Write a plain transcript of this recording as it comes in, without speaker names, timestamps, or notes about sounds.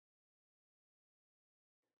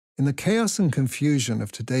In the chaos and confusion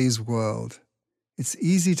of today's world, it's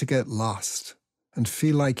easy to get lost and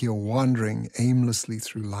feel like you're wandering aimlessly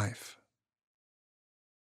through life.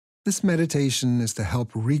 This meditation is to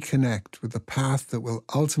help reconnect with the path that will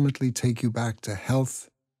ultimately take you back to health,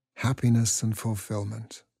 happiness, and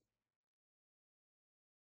fulfillment.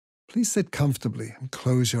 Please sit comfortably and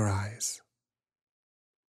close your eyes.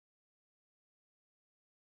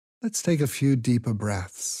 Let's take a few deeper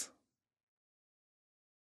breaths.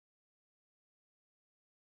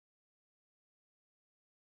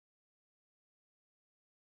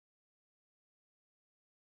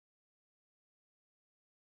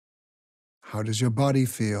 How does your body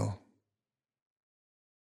feel?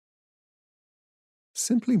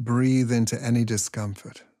 Simply breathe into any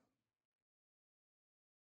discomfort.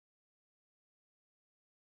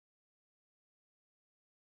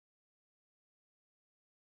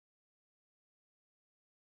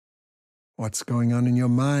 What's going on in your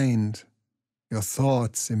mind, your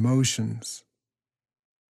thoughts, emotions?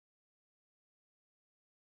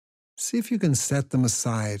 See if you can set them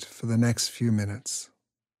aside for the next few minutes.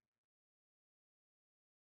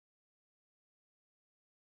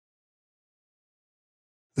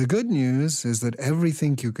 The good news is that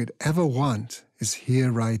everything you could ever want is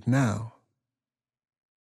here right now.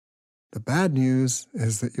 The bad news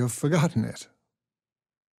is that you've forgotten it.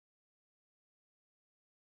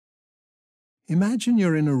 Imagine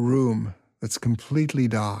you're in a room that's completely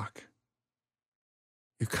dark.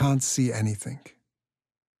 You can't see anything.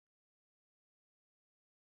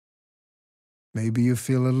 Maybe you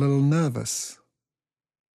feel a little nervous.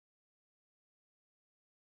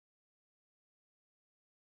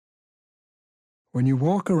 When you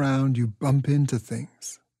walk around, you bump into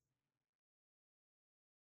things.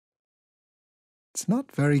 It's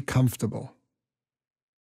not very comfortable.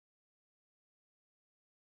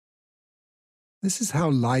 This is how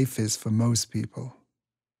life is for most people,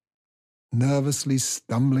 nervously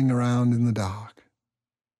stumbling around in the dark.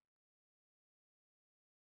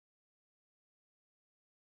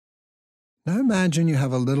 Now imagine you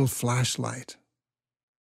have a little flashlight.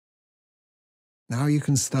 Now you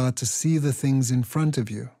can start to see the things in front of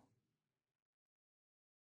you.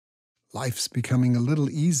 Life's becoming a little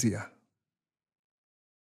easier.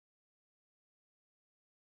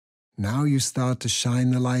 Now you start to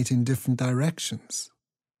shine the light in different directions.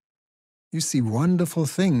 You see wonderful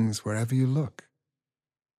things wherever you look.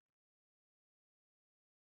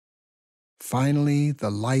 Finally, the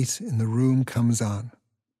light in the room comes on,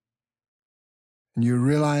 and you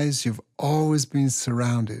realize you've always been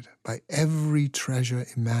surrounded by every treasure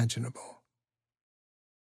imaginable.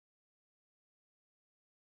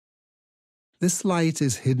 This light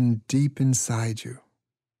is hidden deep inside you.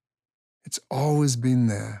 It's always been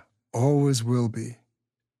there, always will be.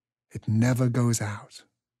 It never goes out.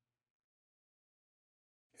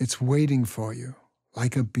 It's waiting for you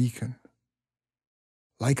like a beacon,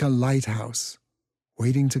 like a lighthouse,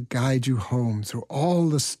 waiting to guide you home through all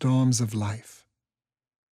the storms of life.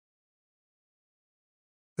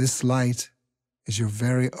 This light is your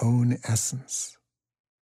very own essence.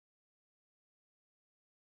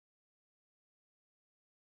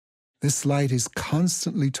 This light is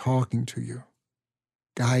constantly talking to you,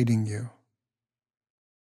 guiding you.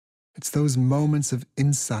 It's those moments of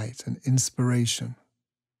insight and inspiration.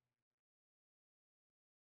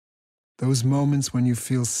 Those moments when you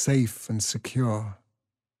feel safe and secure.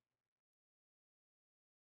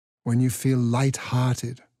 When you feel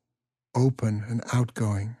light-hearted, open and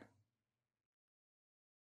outgoing.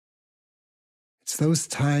 It's those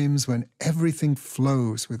times when everything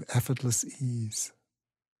flows with effortless ease.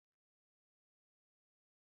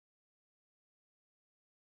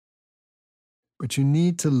 But you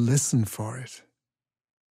need to listen for it,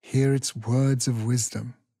 hear its words of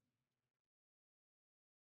wisdom.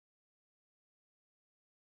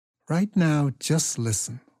 Right now, just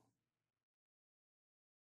listen.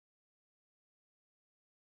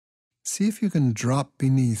 See if you can drop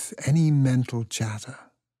beneath any mental chatter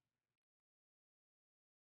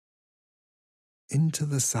into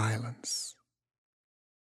the silence.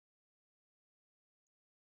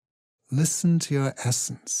 Listen to your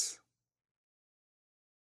essence.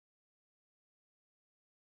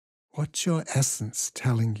 What's your essence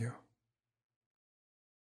telling you?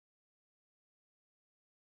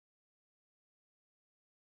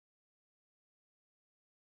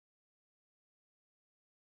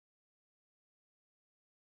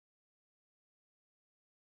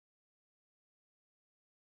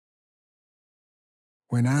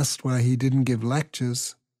 When asked why he didn't give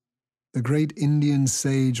lectures, the great Indian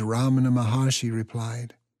sage Ramana Maharshi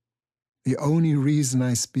replied, "The only reason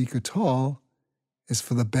I speak at all is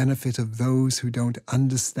for the benefit of those who don't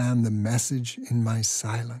understand the message in my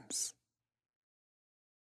silence.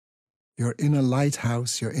 Your inner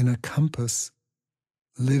lighthouse, your inner compass,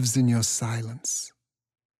 lives in your silence,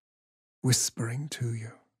 whispering to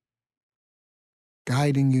you,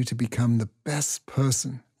 guiding you to become the best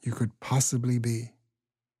person you could possibly be.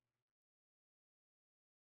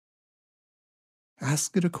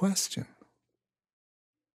 Ask it a question.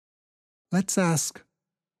 Let's ask,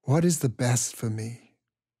 what is the best for me?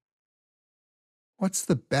 What's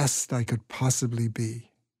the best I could possibly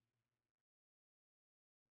be?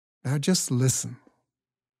 Now just listen.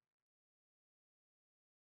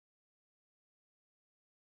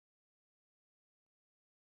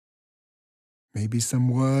 Maybe some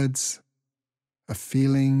words, a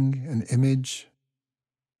feeling, an image.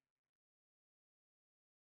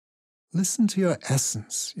 Listen to your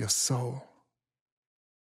essence, your soul.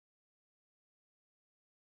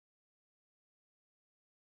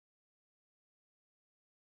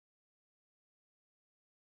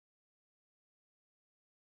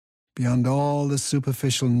 Beyond all the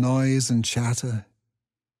superficial noise and chatter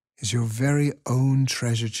is your very own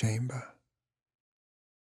treasure chamber.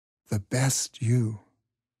 The best you,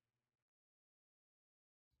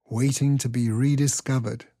 waiting to be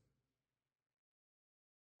rediscovered,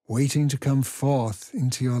 waiting to come forth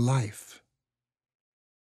into your life,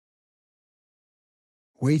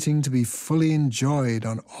 waiting to be fully enjoyed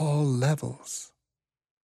on all levels.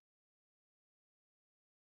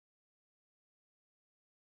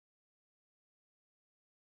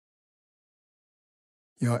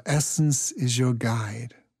 Your essence is your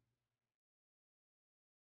guide,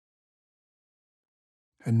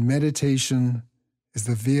 and meditation is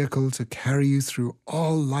the vehicle to carry you through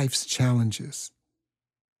all life's challenges,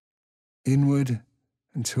 inward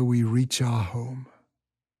until we reach our home.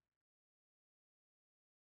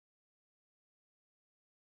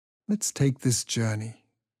 Let's take this journey.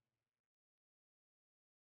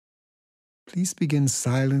 Please begin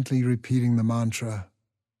silently repeating the mantra,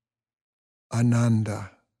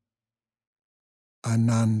 Ananda,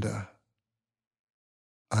 Ananda,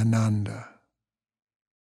 Ananda.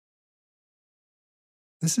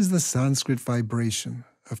 This is the Sanskrit vibration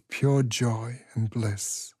of pure joy and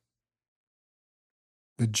bliss.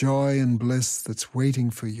 The joy and bliss that's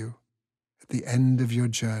waiting for you at the end of your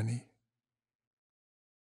journey.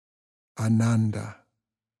 Ananda,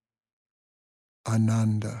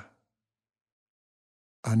 Ananda,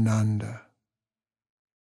 Ananda.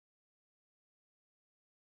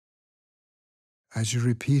 As you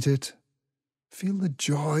repeat it, feel the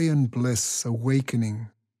joy and bliss awakening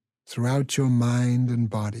throughout your mind and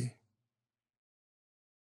body.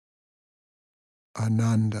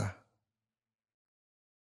 Ananda,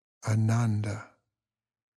 Ananda,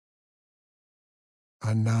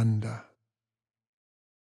 Ananda.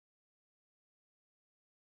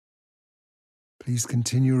 Please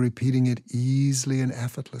continue repeating it easily and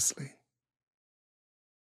effortlessly.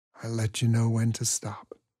 I'll let you know when to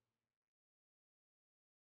stop.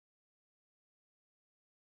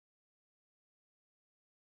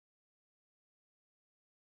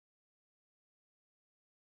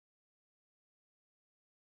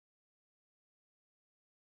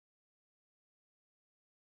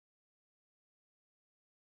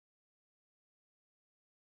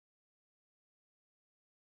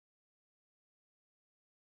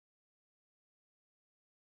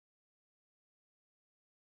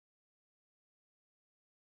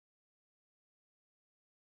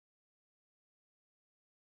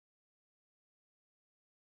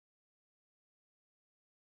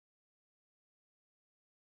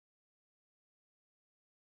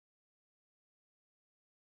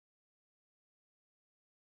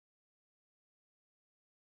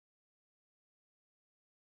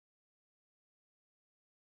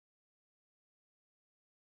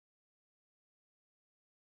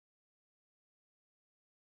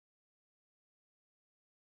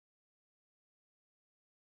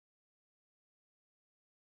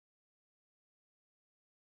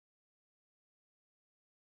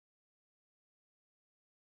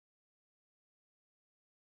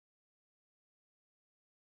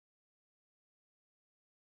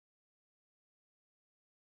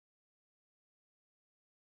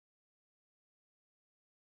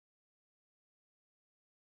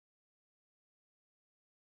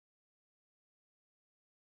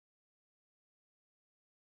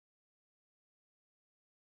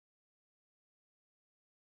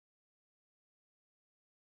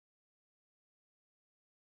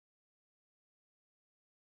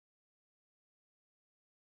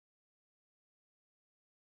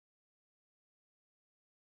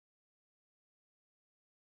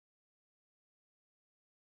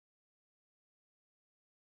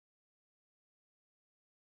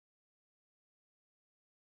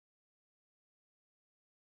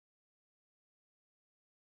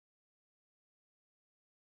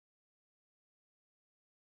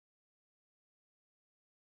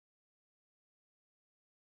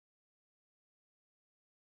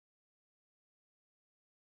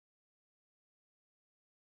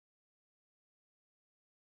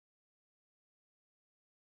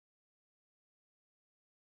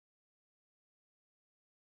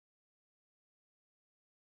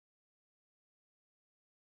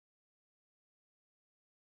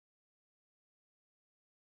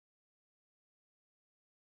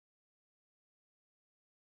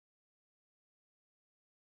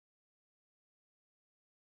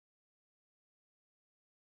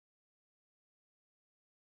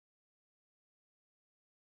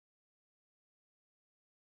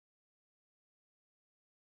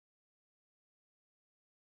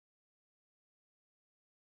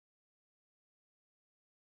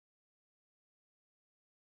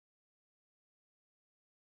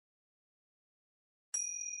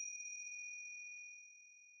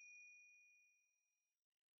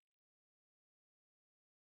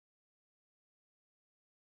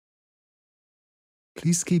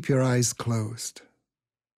 Please keep your eyes closed.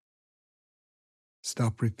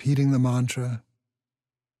 Stop repeating the mantra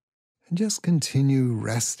and just continue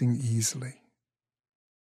resting easily.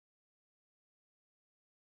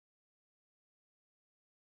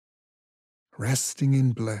 Resting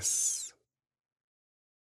in bliss.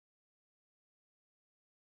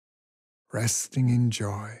 Resting in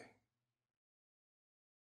joy.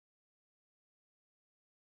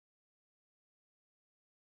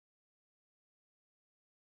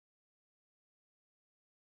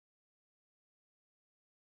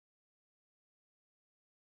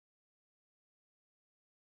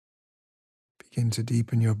 Begin to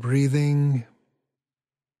deepen your breathing.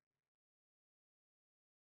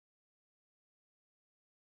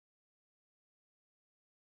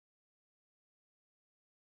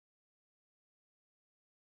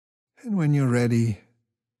 And when you're ready,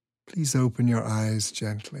 please open your eyes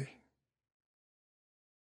gently.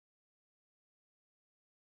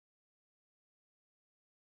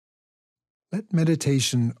 Let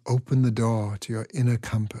meditation open the door to your inner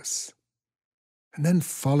compass, and then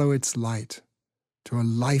follow its light to a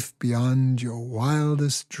life beyond your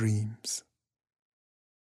wildest dreams.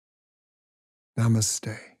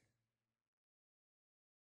 Namaste.